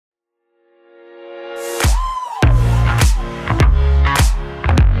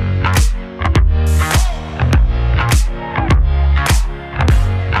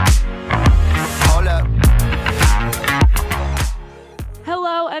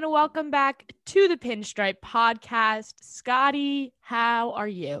everyone. Welcome back to the Pinstripe Podcast. Scotty, how are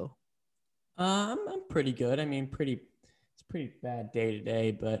you? I'm pretty good. I mean, it's a pretty bad day today,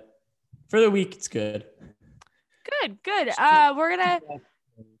 but for the week, it's good. Good. We're going to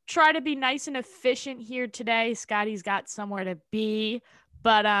try to be nice and efficient here today. Scotty's got somewhere to be.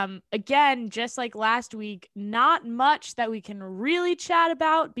 But again, just like last week, not much that we can really chat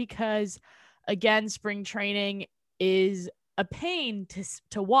about because, again, spring training is a pain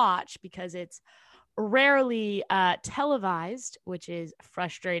to watch because it's rarely televised, which is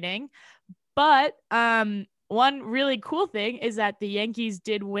frustrating. But one really cool thing is that the Yankees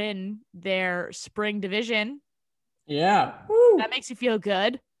did win their spring division. Yeah. Woo. That makes you feel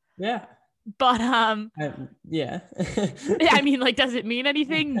good. Yeah. But yeah. I mean, like, does it mean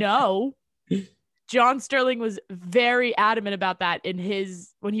anything? No. John Sterling was very adamant about that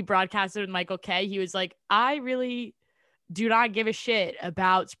when he broadcasted with Michael Kay. He was like, I really do not give a shit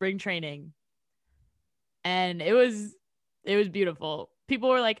about spring training. And it was beautiful. People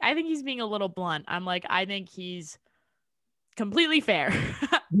were like, I think he's being a little blunt. I'm like, I think he's completely fair.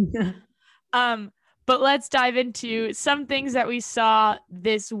 But let's dive into some things that we saw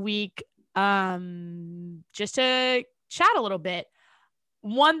this week. Just to chat a little bit.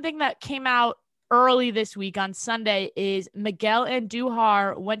 One thing that came out early this week on Sunday is Miguel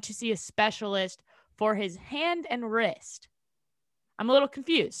Andujar went to see a specialist for his hand and wrist. I'm a little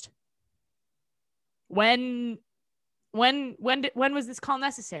confused. When was this call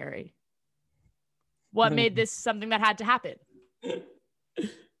necessary? What made this something that had to happen?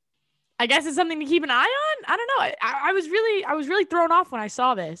 I guess it's something to keep an eye on. I don't know. I was really thrown off when I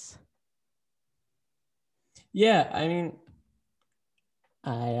saw this. Yeah, I mean,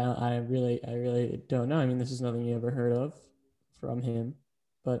 I really don't know. I mean, this is nothing you ever heard of from him,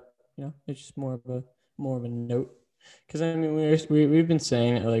 but it's just more of a note. Because I mean, we've been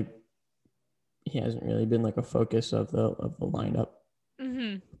saying that, like, he hasn't really been like a focus of the lineup.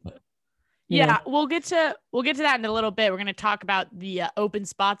 Mm-hmm. But, yeah, we'll get to that in a little bit. We're going to talk about the open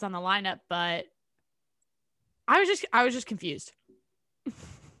spots on the lineup, but I was just confused.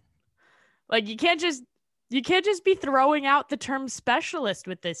 Like, you can't just be throwing out the term specialist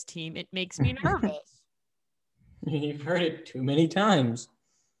with this team. It makes me nervous. You've heard it too many times.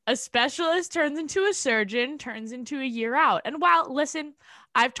 A specialist turns into a surgeon, turns into a year out. And while, listen,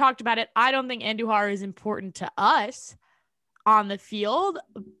 I've talked about it. I don't think Andujar is important to us on the field,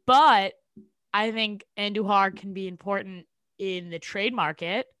 but I think Andujar can be important in the trade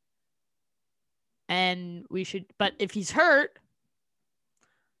market. And but if he's hurt,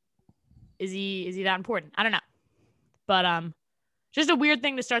 is he that important? I don't know. But just a weird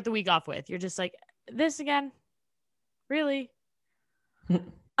thing to start the week off with. You're just like, this again? Really?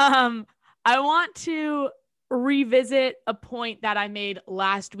 I want to revisit a point that I made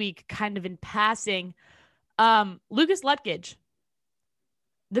last week, kind of in passing. Lucas Luetge.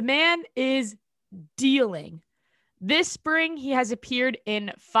 The man is dealing. This spring, he has appeared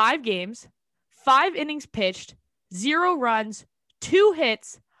in 5 games, 5 innings pitched, 0 runs, 2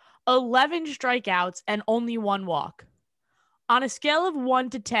 hits, 11 strikeouts, and only 1 walk. On a scale of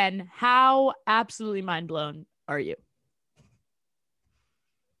 1 to 10, how absolutely mind blown are you?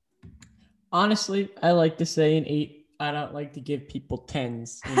 Honestly, I like to say an 8. I don't like to give people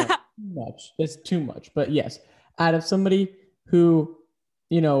 10s. Too much. It's too much. But yes, out of somebody who,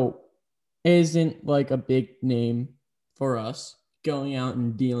 isn't like a big name for us, going out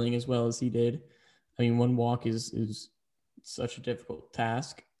and dealing as well as he did. I mean, 1 walk is such a difficult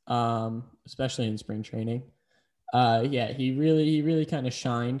task, especially in spring training. He really kind of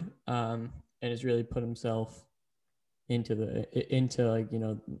shined, and has really put himself into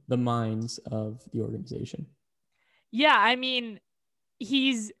the minds of the organization. Yeah, I mean,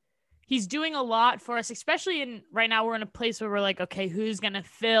 he's doing a lot for us, especially right now we're in a place where we're like, okay, who's gonna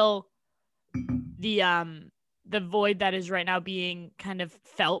fill the void that is right now being kind of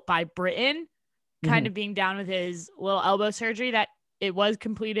felt by Britton, kind of being down with his little elbow surgery that it was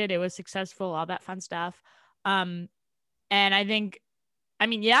completed, it was successful, all that fun stuff. And I think, I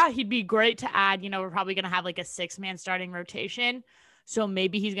mean, yeah, he'd be great to add. We're probably going to have like a 6-man starting rotation. So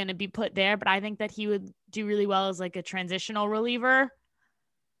maybe he's going to be put there, but I think that he would do really well as like a transitional reliever.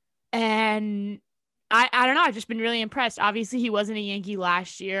 And I don't know. I've just been really impressed. Obviously, he wasn't a Yankee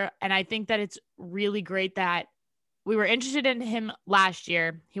last year. And I think that it's really great that we were interested in him last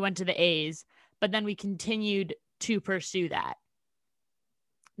year. He went to the A's, but then we continued to pursue that.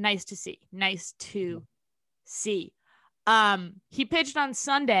 Nice to see. He pitched on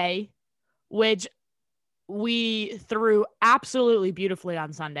Sunday, which we threw absolutely beautifully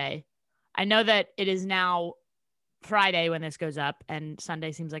on Sunday. I know that it is now Friday when this goes up, and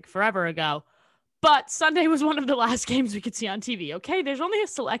Sunday seems like forever ago. But Sunday was one of the last games we could see on TV. Okay, there's only a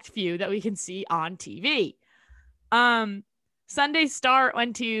select few that we can see on TV. Sunday's start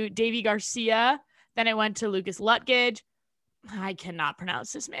went to Davy Garcia. Then it went to Lucas Lutgage. I cannot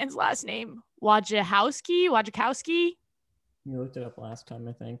pronounce this man's last name. Wojciechowski. You looked it up last time,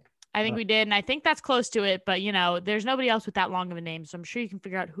 I think. I think we did, and I think that's close to it. But, there's nobody else with that long of a name, so I'm sure you can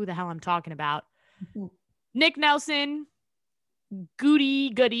figure out who the hell I'm talking about. Nick Nelson,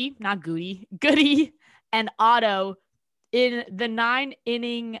 Goody, and Otto in the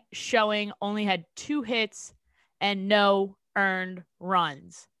 9-inning showing only had 2 hits and no earned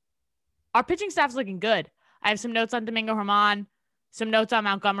runs. Our pitching staff's looking good. I have some notes on Domingo Germán, some notes on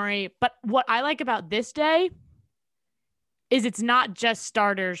Montgomery. But what I like about this day is it's not just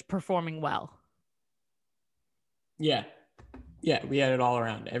starters performing well. Yeah. Yeah, we had it all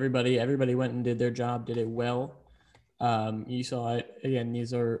around. Everybody went and did their job, did it well. You saw it again.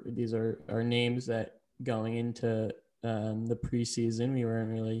 These are our names that going into the preseason we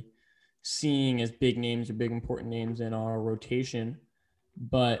weren't really seeing as big names or big important names in our rotation,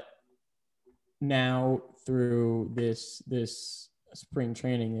 but now through this spring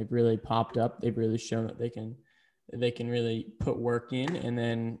training, they've really popped up. They've really shown that they can really put work in. And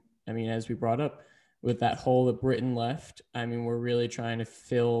then, I mean, as we brought up with that hole that Britton left, I mean, we're really trying to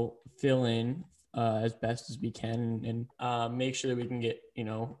fill in as best as we can and make sure that we can get,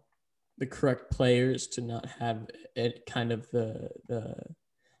 the correct players to not have it kind of the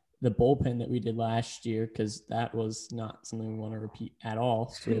bullpen that we did last year, because that was not something we want to repeat at all.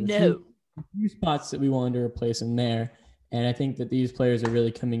 So we have a few spots that we wanted to replace in there. And I think that these players are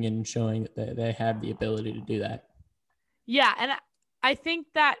really coming in and showing that they have the ability to do that. Yeah, and I think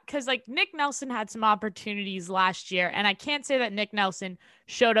that because Nick Nelson had some opportunities last year, and I can't say that Nick Nelson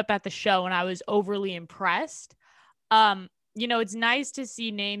showed up at the show and I was overly impressed. It's nice to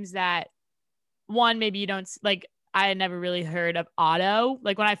see names that, one, maybe you don't I had never really heard of Otto.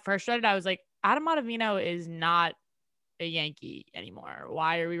 When I first read it, I was like, Adam Ottavino is not a Yankee anymore.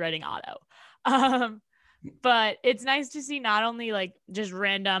 Why are we writing Otto? But it's nice to see not only just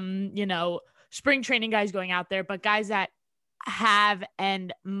random, spring training guys going out there, but guys that have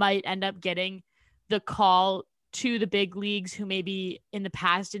and might end up getting the call to the big leagues who maybe in the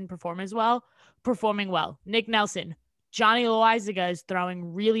past didn't perform as well, performing well. Nick Nelson, Johnny Loizaga is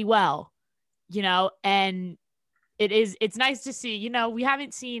throwing really well, and it's nice to see, we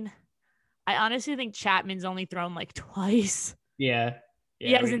haven't seen, I honestly think Chapman's only thrown twice. Yeah.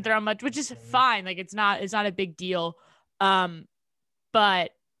 He hasn't thrown much, which is fine. It's not a big deal.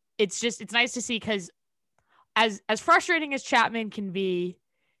 But it's nice to see, because as frustrating as Chapman can be,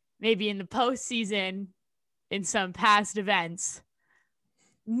 maybe in the postseason in some past events,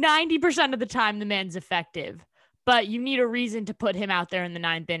 90% of the time the man's effective. But you need a reason to put him out there in the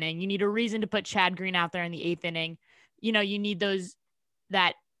 9th inning. You need a reason to put Chad Green out there in the 8th inning. You need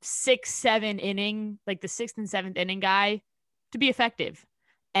that 6-7 inning, the 6th and 7th inning guy to be effective.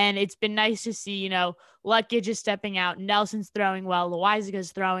 And it's been nice to see, Lutgage is stepping out. Nelson's throwing well.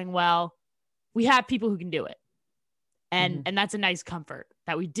 Loizaga's throwing well. We have people who can do it. And that's a nice comfort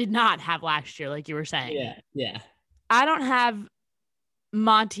that we did not have last year, like you were saying. Yeah. I don't have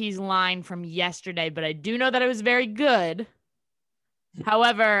Monty's line from yesterday, but I do know that it was very good.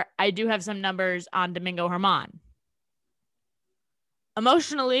 However, I do have some numbers on Domingo Germán.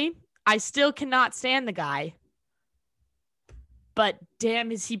 Emotionally, I still cannot stand the guy. But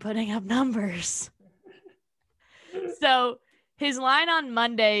damn, is he putting up numbers. So his line on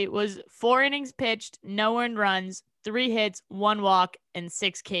Monday was 4 innings pitched, no earned runs, 3 hits, 1 walk, and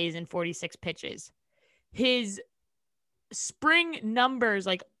 6 Ks in 46 pitches. His spring numbers,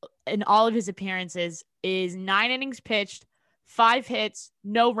 in all of his appearances, is 9 innings pitched, 5 hits,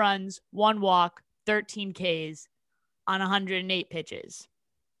 no runs, 1 walk, 13 Ks on 108 pitches.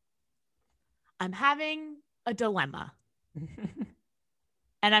 I'm having a dilemma.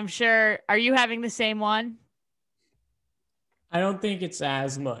 And I'm sure, are you having the same one? I don't think it's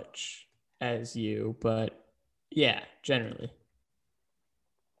as much as you, but yeah, generally.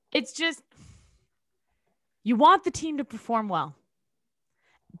 It's just, you want the team to perform well.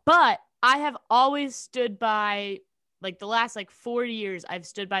 But I have always stood by, the last 40 years, I've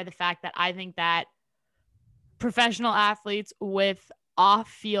stood by the fact that I think that professional athletes with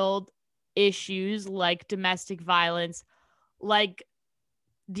off-field issues like domestic violence, like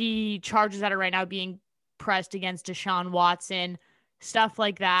the charges that are right now being pressed against Deshaun Watson, stuff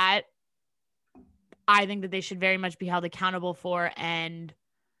like that, I think that they should very much be held accountable for and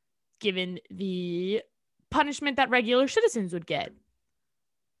given the punishment that regular citizens would get.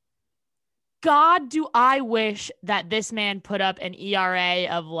 God, do I wish that this man put up an ERA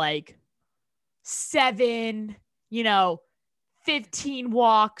of like 7, 15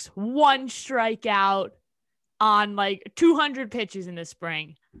 walks, 1 strikeout on like 200 pitches in the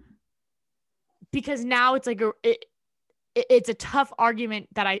spring. Because now it's like it's a tough argument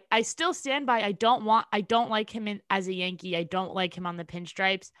that I still stand by. I don't like him as a Yankee. I don't like him on the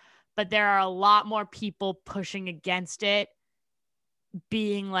pinstripes, but there are a lot more people pushing against it,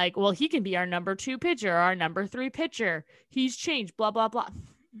 being like, well, he can be our number 2 pitcher, our number 3 pitcher. He's changed, blah, blah, blah.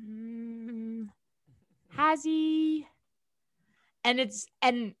 Has he?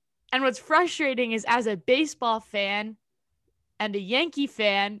 And what's frustrating is, as a baseball fan and a Yankee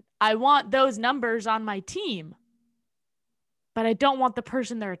fan, I want those numbers on my team, but I don't want the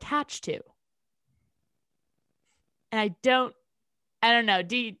person they're attached to. And I don't know.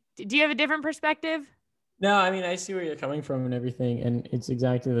 Do you have a different perspective? No, I mean, I see where you're coming from and everything. And it's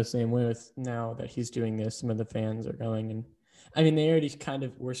exactly the same way with now that he's doing this. Some of the fans are going, and I mean, they already kind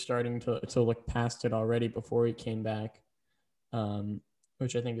of were starting to look past it already before he came back,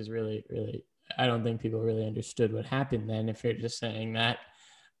 which I think is really, really, I don't think people really understood what happened then, if you're just saying that.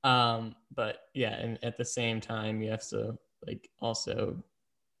 But yeah, and at the same time, you have to like also,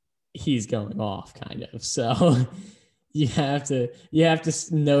 he's going off kind of. So you have to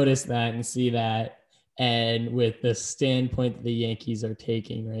notice that and see that. And with the standpoint that the Yankees are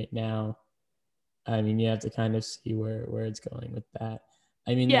taking right now, I mean, you have to kind of see where it's going with that.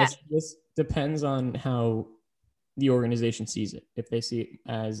 I mean, Yeah. this depends on how the organization sees it. If they see it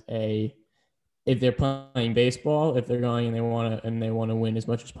as if they're playing baseball, if they're going and they want to win as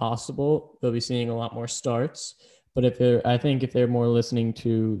much as possible, they'll be seeing a lot more starts. But if they're more listening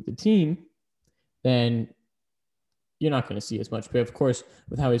to the team, then you're not going to see as much. But of course,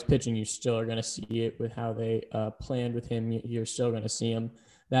 with how he's pitching, you still are going to see it. With how they planned with him, you're still going to see him.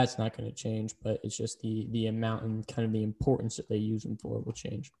 That's not going to change, but it's just the amount and kind of the importance that they use him for will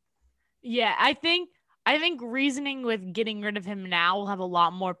change. Yeah, I think reasoning with getting rid of him now will have a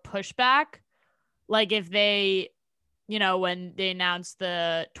lot more pushback. Like if they, when they announce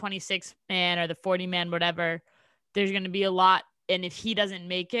the 26 man or the 40 man, whatever, there's going to be a lot. And if he doesn't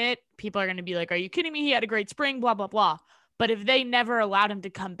make it, people are going to be like, are you kidding me? He had a great spring, blah, blah, blah. But if they never allowed him to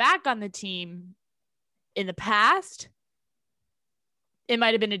come back on the team in the past, it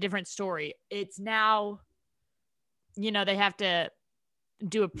might have been a different story. It's now, they have to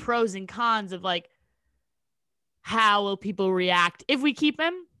do a pros and cons of like, how will people react if we keep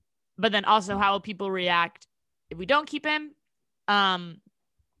him? But then also, how will people react if we don't keep him?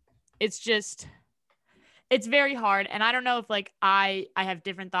 It's very hard. And I don't know if like I have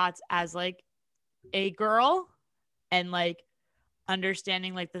different thoughts as like a girl and like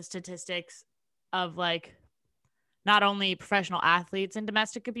understanding like the statistics of like not only professional athletes and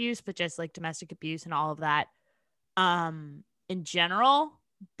domestic abuse, but just like domestic abuse and all of that in general.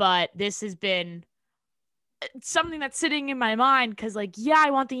 But this has been something that's sitting in my mind because like, yeah,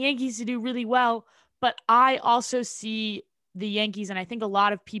 I want the Yankees to do really well, but I also see the Yankees, and I think a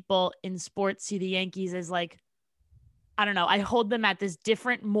lot of people in sports see the Yankees as like, I don't know, I hold them at this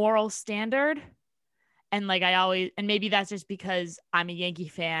different moral standard. And like and maybe that's just because I'm a Yankee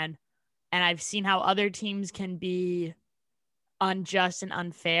fan and I've seen how other teams can be unjust and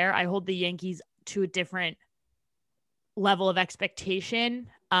unfair. I hold the Yankees to a different level of expectation.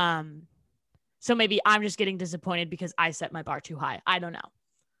 So maybe I'm just getting disappointed because I set my bar too high. I don't know,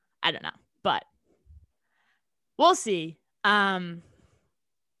 but we'll see.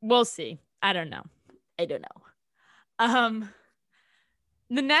 We'll see. I don't know.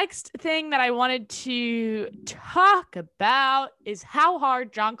 The next thing that I wanted to talk about is how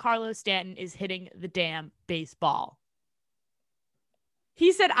hard Giancarlo Stanton is hitting the damn baseball.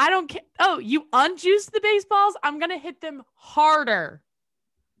 He said, I don't care. Oh, you unjuiced the baseballs? I'm going to hit them harder.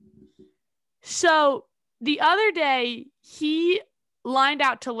 So the other day, he lined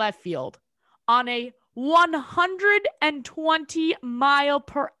out to left field on a 120 mile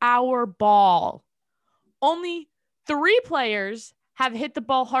per hour ball. Only 3 players have hit the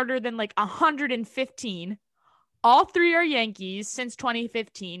ball harder than like 115. All 3 are Yankees since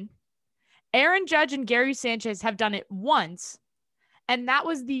 2015. Aaron Judge and Gary Sanchez have done it once, and that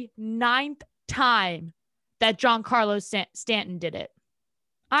was the 9th time that Giancarlo Stanton did it.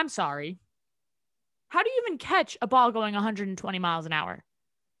 I'm sorry. How do you even catch a ball going 120 miles an hour?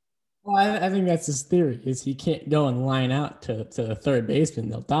 Well, I think that's his theory, is he can't go and line out to the third baseman.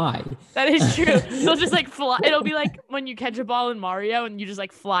 They'll die. That is true. They'll just like fly. It'll be like when you catch a ball in Mario and you just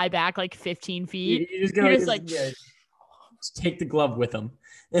like fly back like 15 feet. You're just like, just take the glove with him.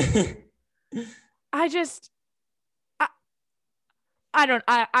 I don't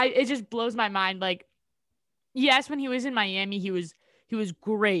I it just blows my mind. Like, yes, when he was in Miami, he was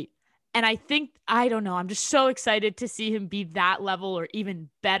great. And I don't know, I'm just so excited to see him be that level or even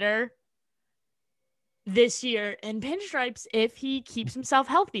better this year in Pinstripes if he keeps himself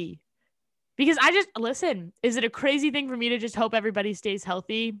healthy. Because listen, is it a crazy thing for me to just hope everybody stays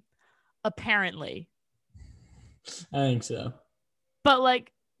healthy? Apparently. I think so. But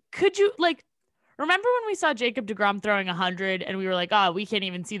like, could you like remember when we saw Jacob deGrom throwing 100 and we were like, oh, we can't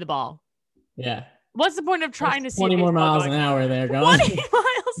even see the ball? Yeah. What's the point of trying to see 20 more miles an hour there going 20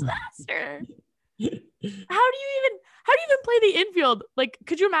 miles faster? How do you even play the infield? Like,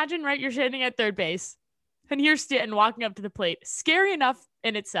 could you imagine, right? You're standing at third base and here's Stanton walking up to the plate. Scary enough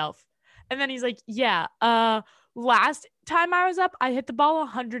in itself. And then he's like, yeah, last time I was up, I hit the ball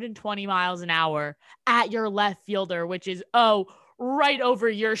 120 miles an hour at your left fielder, which is, right over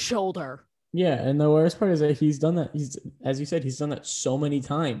your shoulder. Yeah, and the worst part is that he's done that. As you said, he's done that so many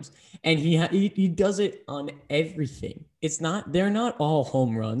times, and he does it on everything. They're not all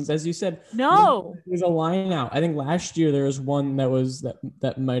home runs, as you said. No, there's a line out. I think last year there was one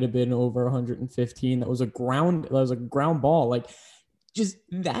that might have been over 115. That was a ground ball. Like, just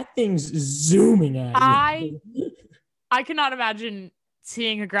that thing's zooming at you. I cannot imagine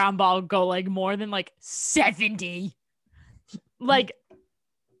seeing a ground ball go like more than like 70. Like,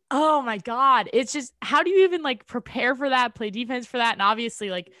 oh my God. It's just, how do you even like prepare for that, play defense for that? And obviously,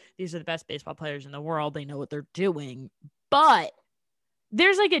 like, these are the best baseball players in the world. They know what they're doing. But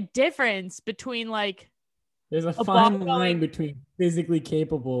there's like a difference between like, there's a fine line between physically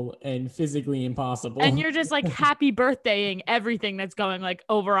capable and physically impossible. And you're just like happy birthdaying everything that's going like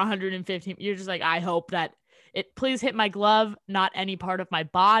over 115. You're just like, I hope that it please hit my glove, not any part of my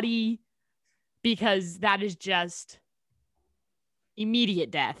body, because that is just immediate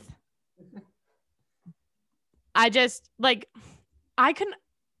death. I can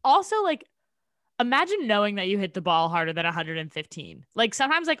also like imagine knowing that you hit the ball harder than 115. Like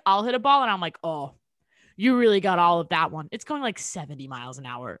sometimes like I'll hit a ball and I'm like, oh, you really got all of that one. It's going like 70 miles an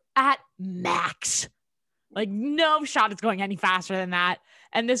hour at max. Like no shot it's going any faster than that.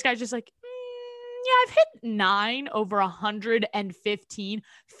 And this guy's just like, yeah, I've hit 9 over 115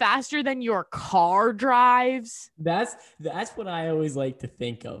 faster than your car drives. That's what I always like to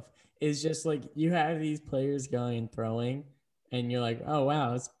think of. Is just like you have these players going and throwing, and you're like, oh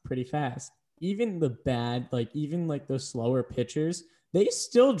wow, that's pretty fast. Even the bad, even the slower pitchers, they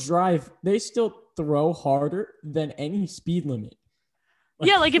still throw harder than any speed limit.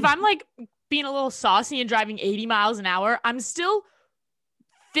 Yeah, like if I'm like being a little saucy and driving 80 miles an hour, I'm still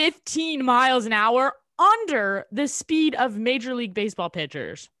 15 miles an hour under the speed of Major League Baseball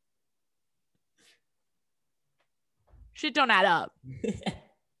pitchers. Shit don't add up.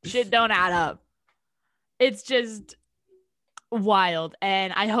 Shit don't add up. It's just wild.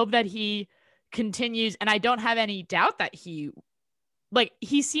 And I hope that he continues. And I don't have any doubt that he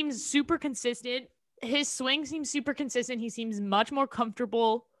seems super consistent. His swing seems super consistent. He seems much more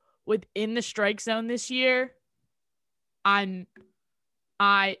comfortable within the strike zone this year.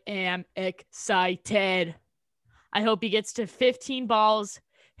 I am excited. I hope he gets to 15 balls,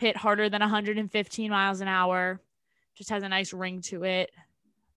 hit harder than 115 miles an hour. Just has a nice ring to it.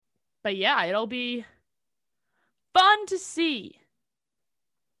 But yeah, it'll be fun to see.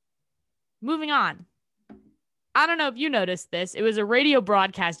 Moving on. I don't know if you noticed this. It was a radio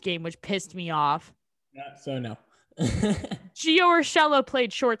broadcast game, which pissed me off. So no. Gio Urshela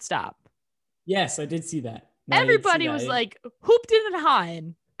played shortstop. Yes, I did see that. No, everybody was like, hooped in and high.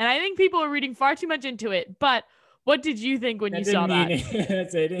 And I think people were reading far too much into it. But what did you think when you saw that?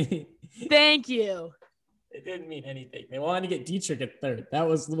 That's it. Thank you. It didn't mean anything. They wanted to get Dietrich at third. That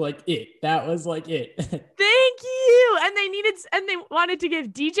was like it. Thank you. And they wanted to give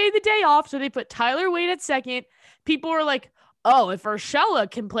DJ the day off, so they put Tyler Wade at second. People were like, oh, if Urshela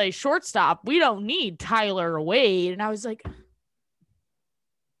can play shortstop, we don't need Tyler Wade. And I was like,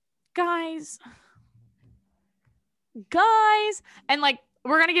 guys. And like,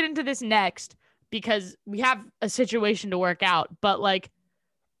 we're going to get into this next because we have a situation to work out. But like,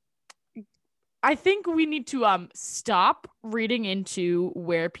 I think we need to stop reading into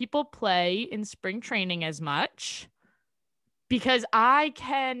where people play in spring training as much, because I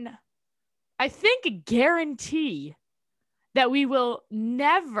think guarantee that we will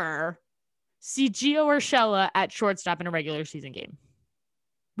never see Gio Urshela at shortstop in a regular season game.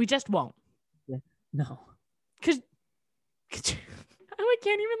 We just won't. Yeah. No. Because I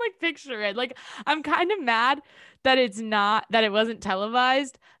can't even like picture it. Like, I'm kind of mad that it wasn't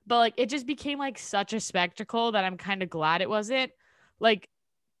televised, but like it just became like such a spectacle that I'm kind of glad it wasn't. Like,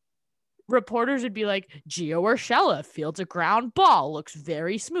 reporters would be like, Gio Urshela fields a ground ball, looks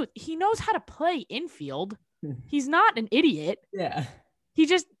very smooth. He knows how to play infield. He's not an idiot. Yeah. He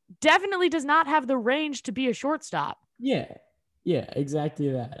just definitely does not have the range to be a shortstop. Yeah. Yeah,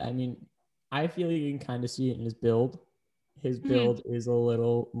 exactly that. I mean, I feel you can kind of see it in his build. His build is a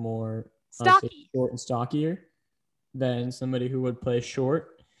little more stocky, short and stockier than somebody who would play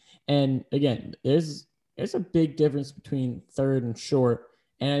short. And again, there's a big difference between third and short.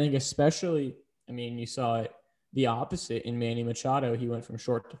 And I think especially, I mean, you saw it the opposite in Manny Machado. He went from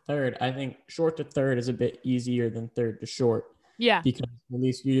short to third. I think short to third is a bit easier than third to short. Yeah. Because at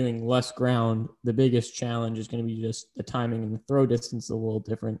least you're doing less ground. The biggest challenge is going to be just the timing and the throw distance is a little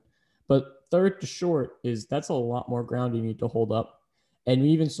different. But third to short that's a lot more ground you need to hold up. And we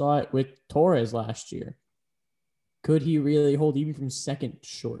even saw it with Torres last year. Could he really hold even from second to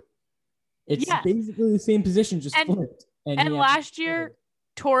short? It's basically the same position, just flipped. And last year,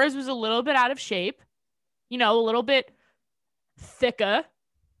 Torres was a little bit out of shape, a little bit thicker.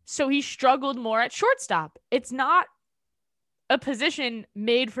 So he struggled more at shortstop. It's not a position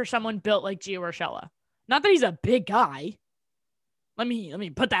made for someone built like Gio Urshela. Not that he's a big guy. Let me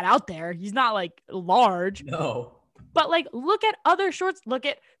put that out there. He's not like large. No. But like, look at other shorts. Look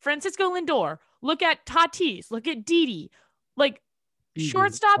at Francisco Lindor. Look at Tatis. Look at Didi. Like,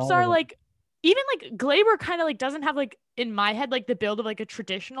 shortstops are like, even like Gleyber kind of like doesn't have like, in my head, like the build of like a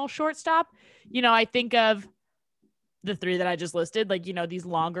traditional shortstop. I think of the three that I just listed, like, these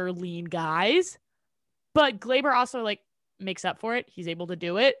longer, lean guys. But Gleyber also like makes up for it. He's able to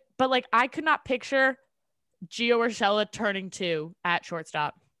do it. But like, I could not picture Gio Urshela turning 2 at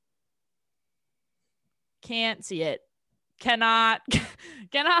shortstop. Can't see it. Cannot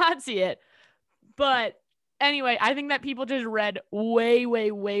see it. But anyway, I think that people just read way, way,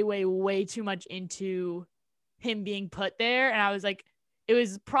 way, way, way too much into him being put there. And I was like, it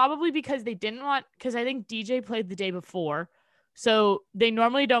was probably because they didn't want, because I think DJ played the day before. So they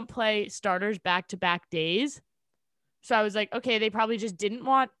normally don't play starters back-to-back days. So I was like, okay, they probably just didn't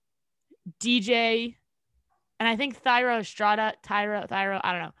want DJ. And I think Estrada, I don't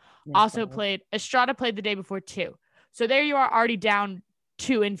know, also played. Estrada played the day before too. So there you are already down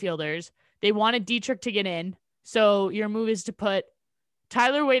 2 infielders. They wanted Dietrich to get in. So your move is to put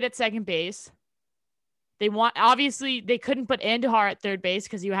Tyler Wade at second base. Obviously, they couldn't put Andujar at third base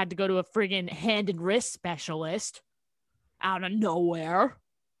because you had to go to a friggin' hand and wrist specialist out of nowhere.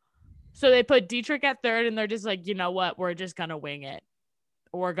 So they put Dietrich at third, and they're just like, you know what? We're just going to wing it.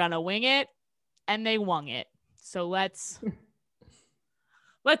 We're going to wing it. And they wung it. So let's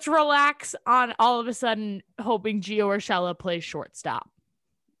relax on all of a sudden hoping Gio Urshela plays shortstop.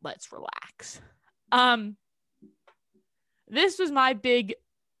 Let's relax. This was my big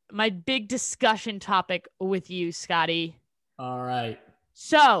discussion topic with you, Scotty. All right.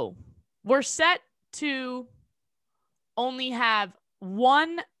 So we're set to only have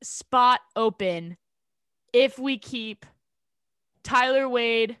 1 spot open if we keep Tyler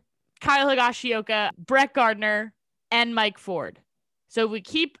Wade, Kyle Higashioka, Brett Gardner, and Mike Ford. So if we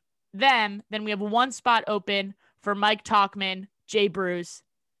keep them, then we have 1 spot open for Mike Tauchman, Jay Bruce,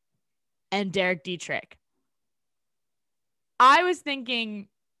 and Derek Dietrich. I was thinking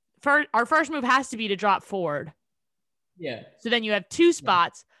our first move has to be to drop Ford. Yeah. So then you have 2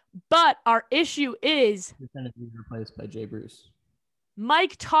 spots. But our issue is he's going to be replaced by Jay Bruce.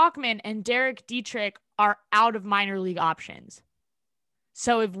 Mike Tauchman and Derek Dietrich are out of minor league options.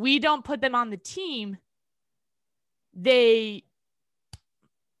 So if we don't put them on the team, they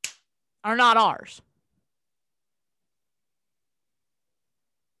are not ours.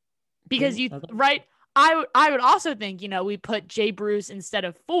 Because I would also think, we put Jay Bruce instead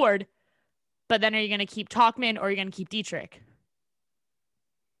of Ford, but then are you going to keep Tauchman or are you going to keep Dietrich?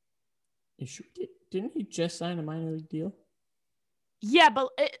 Didn't he just sign a minor league deal? Yeah, but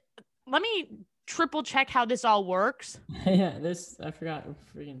let me triple check how this all works. Yeah, I forgot.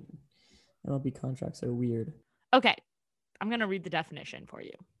 Freaking MLB contracts are weird. Okay, I'm going to read the definition for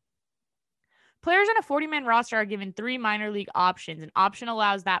you. Players on a 40-man roster are given 3 minor league options. An option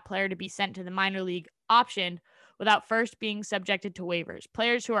allows that player to be sent to the minor league option without first being subjected to waivers.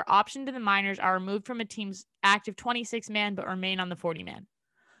 Players who are optioned to the minors are removed from a team's active 26-man but remain on the 40-man.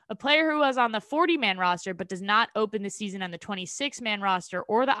 A player who was on the 40-man roster but does not open the season on the 26-man roster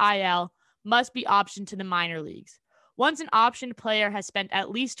or the IL must be optioned to the minor leagues. Once an optioned player has spent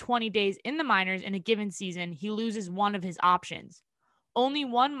at least 20 days in the minors in a given season, he loses one of his options. Only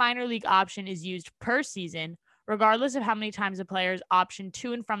 1 minor league option is used per season, regardless of how many times a player is optioned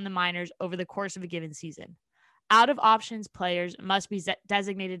to and from the minors over the course of a given season. out of options players must be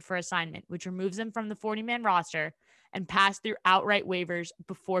designated for assignment, which removes them from the 40-man roster and pass through outright waivers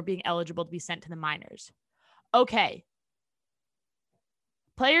before being eligible to be sent to the minors. Okay.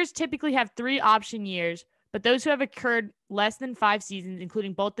 Players typically have 3 option years, but those who have occurred less than 5 seasons,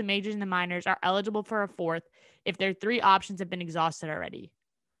 including both the majors and the minors, are eligible for a 4th if their 3 options have been exhausted already.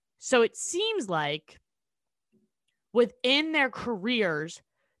 So it seems like within their careers,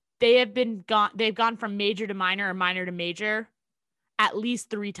 they've gone from major to minor or minor to major at least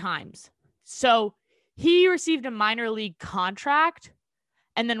 3 times. So he received a minor league contract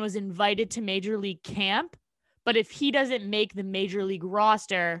and then was invited to major league camp. But if he doesn't make the major league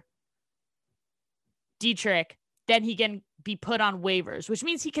roster, Dietrich, then he can be put on waivers, which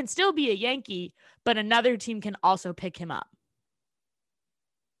means he can still be a Yankee, but another team can also pick him up,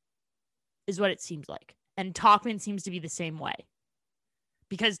 is what it seems like. And Tauchman seems to be the same way,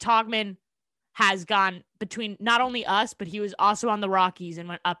 because Tauchman has gone between not only us, but he was also on the Rockies and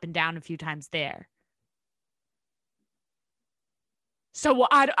went up and down a few times there. So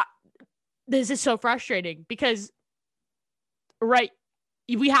this is so frustrating because, right,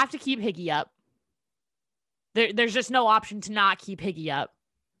 we have to keep Higgy up. There's just no option to not keep Higgy up.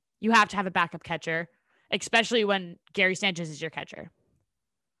 You have to have a backup catcher, especially when Gary Sanchez is your catcher.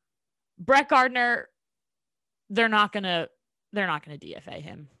 Brett Gardner, they're not gonna DFA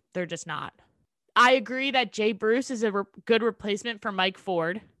him. They're just not. I agree that Jay Bruce is a good replacement for Mike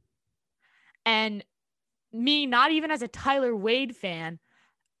Ford. And me, not even as a Tyler Wade fan,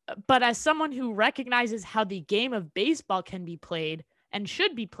 but as someone who recognizes how the game of baseball can be played and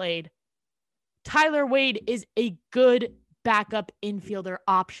should be played, Tyler Wade is a good backup infielder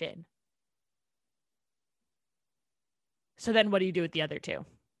option. So then what do you do with the other 2?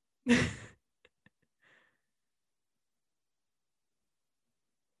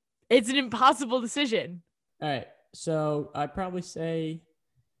 It's an impossible decision. All right. So I'd probably say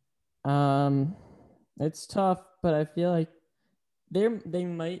it's tough, but I feel like they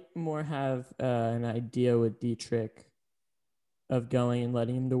might more have an idea with Dietrich of going and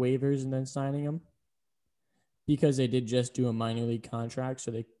letting him the waivers and then signing him, because they did just do a minor league contract, so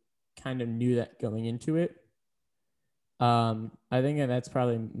they kind of knew that going into it. I think that's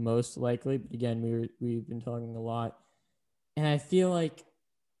probably most likely. But again, we've been talking a lot, and I feel like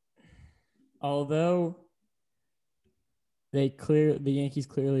although the Yankees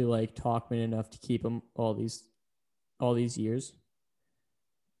clearly like Tauchman enough to keep him all these years,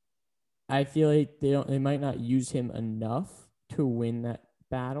 I feel like they might not use him enough to win that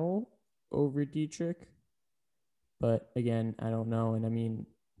battle over Dietrich. But again, I don't know. And I mean,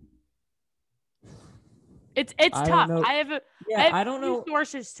 it's tough. I have don't know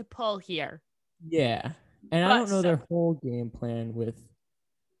sources to pull here. Yeah. And I don't know their whole game plan with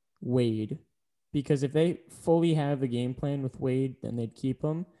Wade, because if they fully have a game plan with Wade, then they'd keep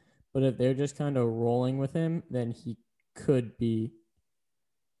him. But if they're just kind of rolling with him, then he could be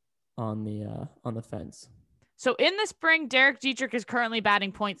on the fence. So in the spring, Derek Dietrich is currently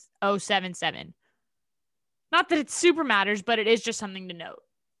batting .077. Not that it super matters, but it is just something to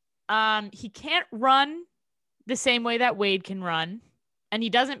note. He can't run the same way that Wade can run, and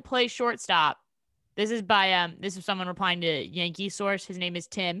he doesn't play shortstop. This is someone replying to Yankee source. His name is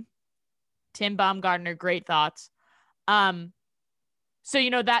Tim Baumgartner. Great thoughts.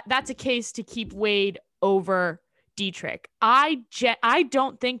 So that's a case to keep Wade over Dietrich. I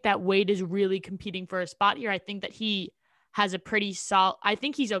don't think that Wade is really competing for a spot here. I think that he has a pretty solid. I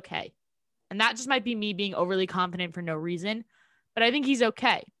think he's okay. And that just might be me being overly confident for no reason, but I think he's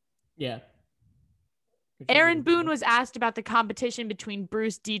okay. Yeah. Aaron Boone was asked about the competition between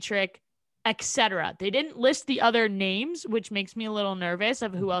Bruce, Dietrich, etc. They didn't list the other names, which makes me a little nervous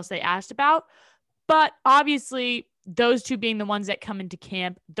of who else they asked about. But obviously, those 2 being the ones that come into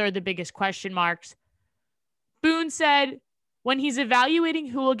camp, they're the biggest question marks. Boone said when he's evaluating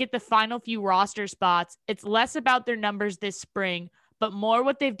who will get the final few roster spots, it's less about their numbers this spring, but more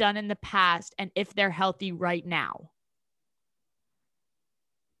what they've done in the past and if they're healthy right now.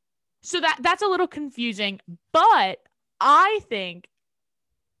 So that's a little confusing, but I think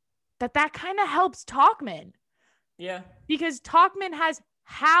that kind of helps Tauchman. Yeah. Because Tauchman has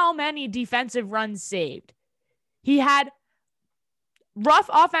how many defensive runs saved? He had rough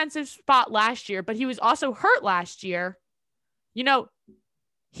offensive spot last year, but he was also hurt last year.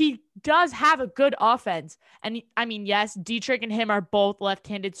 He does have a good offense. And I mean, yes, Dietrich and him are both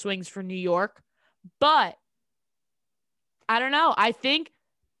left-handed swings for New York, but I don't know. I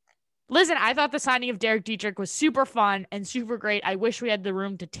thought the signing of Derek Dietrich was super fun and super great. I wish we had the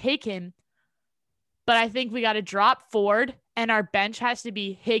room to take him, but I think we got to drop Ford and our bench has to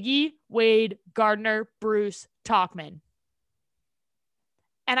be Higgy, Wade, Gardner, Bruce, Talkman.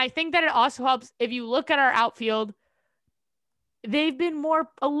 And I think that it also helps if you look at our outfield, they've been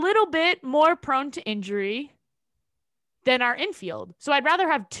a little bit more prone to injury than our infield. So I'd rather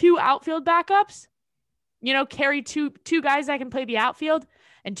have 2 outfield backups, carry two guys that can play the outfield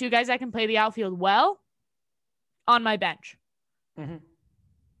and 2 guys that can play the outfield well on my bench. Mm-hmm.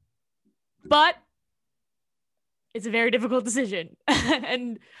 But it's a very difficult decision.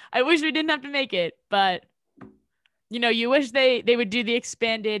 And I wish we didn't have to make it, but you wish they would do the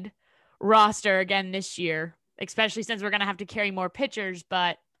expanded roster again this year, especially since we're going to have to carry more pitchers,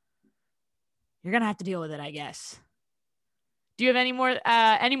 but you're going to have to deal with it, I guess. Do you have any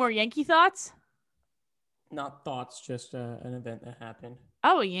more Yankee thoughts? Not thoughts, just an event that happened.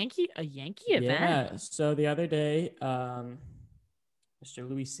 Oh, a Yankee event. Yeah. So the other day, Mr.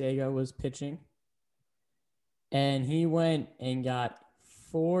 Luis Sega was pitching, and he went and got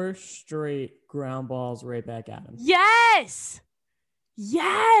 4 straight ground balls right back at him. Yes,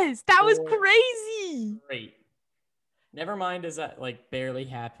 that was crazy. Great. Never mind, does that barely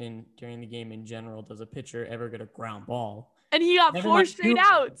happen during the game in general? Does a pitcher ever get a ground ball? And he got 4 straight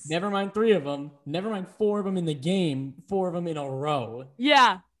outs. Never mind 3 of them. Never mind 4 of them in the game. 4 of them in a row.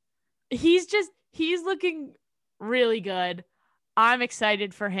 Yeah. He's looking really good. I'm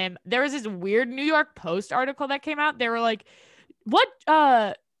excited for him. There was this weird New York Post article that came out. They were like, what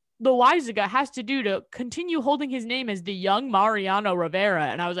Loaizaga has to do to continue holding his name as the young Mariano Rivera.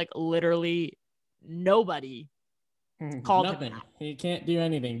 And I was like, literally nobody called him that. He can't do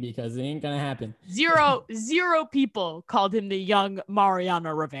anything because it ain't gonna happen. Zero people called him the young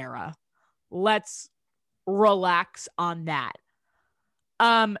Mariano Rivera. Let's relax on that.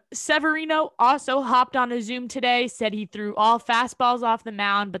 Severino also hopped on a Zoom today, said he threw all fastballs off the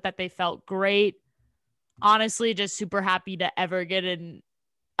mound, but that they felt great. Honestly, just super happy to ever get an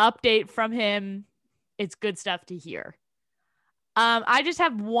update from him. It's good stuff to hear. I just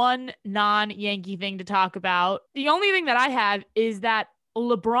have one non-Yankee thing to talk about. The only thing that I have is that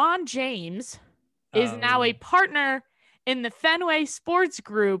LeBron James is now a partner in the Fenway Sports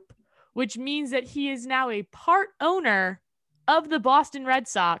Group, which means that he is now a part owner of the Boston Red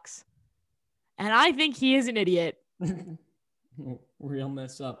Sox. And I think he is an idiot. Real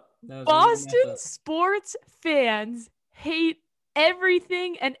mess up. Boston sports fans hate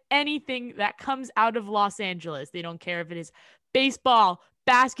everything and anything that comes out of Los Angeles. They don't care if it is baseball,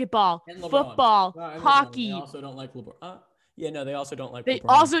 basketball, football, hockey. They also don't like LeBron. They also don't like LeBron. They LeBron.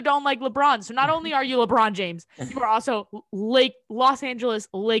 also don't like LeBron. So not only are you LeBron James, you are also Los Angeles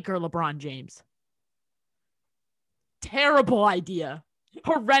Laker LeBron James. Terrible idea.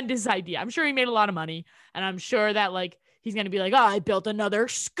 Horrendous idea. I'm sure he made a lot of money, and I'm sure that he's going to be like, I built another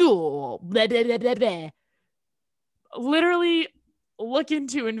school. Blah, blah, blah, blah, blah. Literally look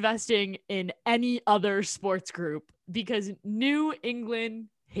into investing in any other sports group because New England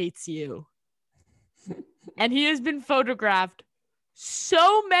hates you. And he has been photographed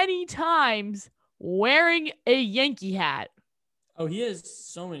so many times wearing a Yankee hat. Oh, he has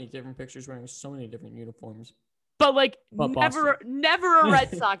so many different pictures wearing so many different uniforms. But never a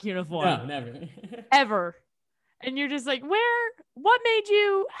Red Sox uniform. No, never. Ever. And you're just like, what made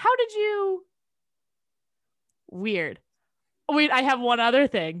you, how did you? Weird. Wait, I have one other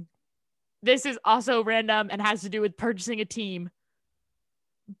thing. This is also random and has to do with purchasing a team.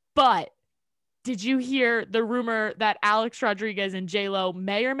 But did you hear the rumor that Alex Rodriguez and J-Lo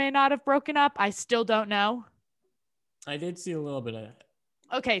may or may not have broken up? I still don't know. I did see a little bit of that.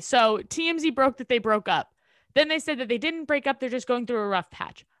 Okay, so TMZ broke that they broke up. Then they said that they didn't break up. They're just going through a rough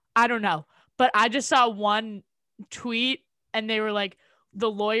patch. I don't know. But I just saw one tweet and they were like, the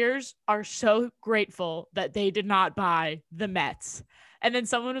lawyers are so grateful that they did not buy the Mets. And then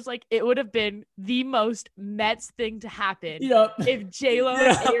someone was like, it would have been the most Mets thing to happen if J-Lo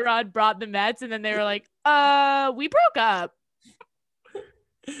and A-Rod brought the Mets. And then they were like, we broke up.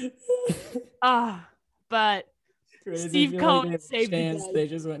 But Crazy. Steve Cohen saved the day. They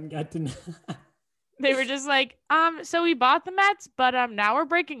just went and got to know. They were just like, so we bought the Mets, but now we're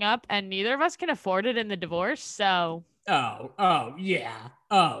breaking up and neither of us can afford it in the divorce. So. Oh, yeah.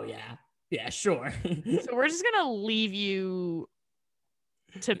 Yeah, sure. So we're just going to leave you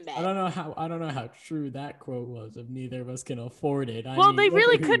to Mets. I don't know how true that quote was of neither of us can afford it. They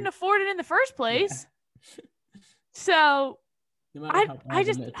really couldn't afford it in the first place. Yeah. So no matter how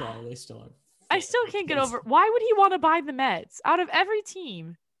the Mets are, they still are. I still can't get over. Why would he want to buy the Mets out of every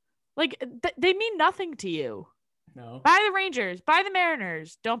team? They mean nothing to you. No. Buy the Rangers, buy the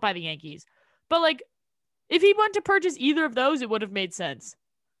Mariners, don't buy the Yankees. But if he wanted to purchase either of those, it would have made sense.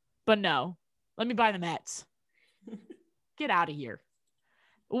 But no, let me buy the Mets. get out of here.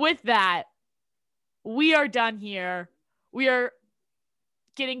 With that, we are done here. We are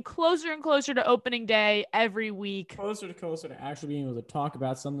getting closer and closer to opening day every week. Closer to actually being able to talk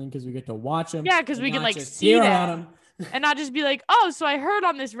about something because we get to watch them. Yeah, because we can like see them and not just be like, oh, so I heard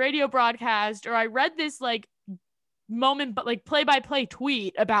on this radio broadcast or I read this like moment, but like play-by-play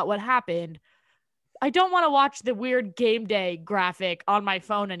tweet about what happened. I don't want to watch the weird game day graphic on my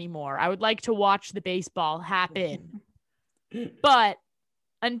phone anymore. I would like to watch the baseball happen. But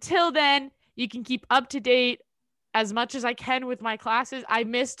until then, you can keep up to date as much as I can with my classes. I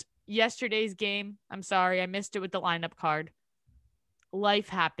missed yesterday's game. I'm sorry. I missed it with the lineup card. Life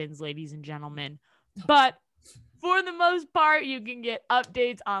happens, ladies and gentlemen. But for the most part, you can get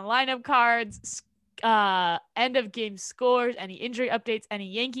updates on lineup cards, end of game scores, any injury updates, any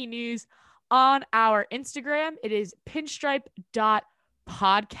Yankee news on our Instagram. It is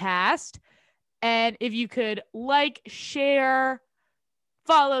pinstripe.podcast. And if you could like, share,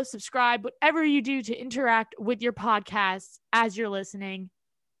 follow, subscribe, whatever you do to interact with your podcasts as you're listening,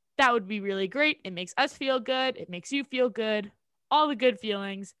 that would be really great. It makes us feel good. It makes you feel good. All the good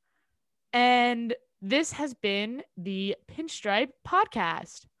feelings. And this has been the Pinstripe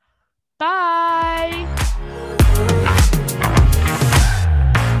Podcast. Bye.